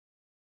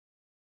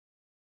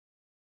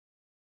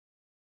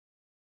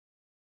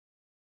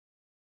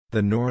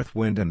The North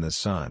Wind and the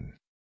Sun.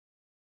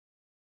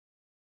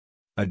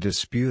 A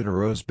dispute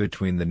arose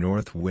between the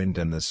North Wind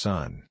and the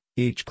Sun,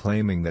 each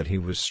claiming that he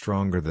was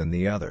stronger than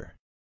the other.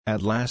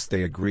 At last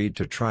they agreed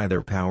to try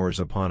their powers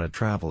upon a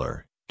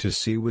traveler, to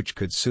see which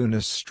could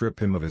soonest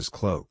strip him of his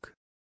cloak.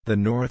 The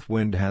North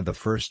Wind had the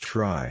first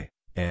try,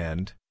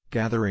 and,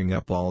 gathering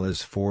up all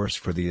his force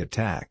for the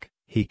attack,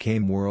 he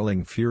came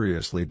whirling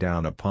furiously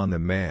down upon the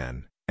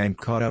man, and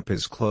caught up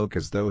his cloak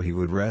as though he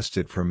would wrest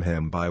it from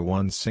him by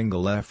one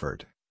single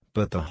effort.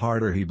 But the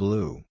harder he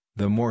blew,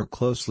 the more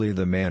closely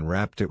the man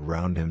wrapped it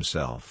round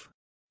himself.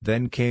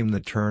 Then came the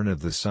turn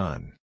of the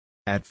Sun.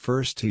 At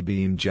first he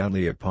beamed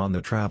gently upon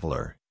the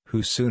traveler,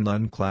 who soon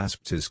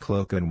unclasped his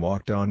cloak and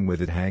walked on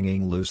with it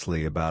hanging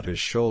loosely about his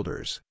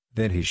shoulders.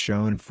 Then he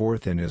shone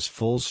forth in his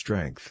full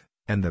strength,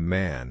 and the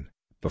man,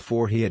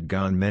 before he had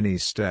gone many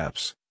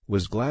steps,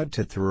 was glad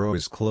to throw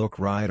his cloak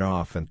right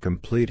off and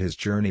complete his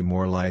journey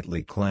more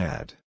lightly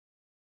clad.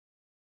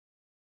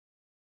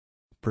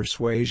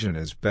 Persuasion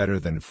is better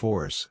than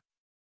force,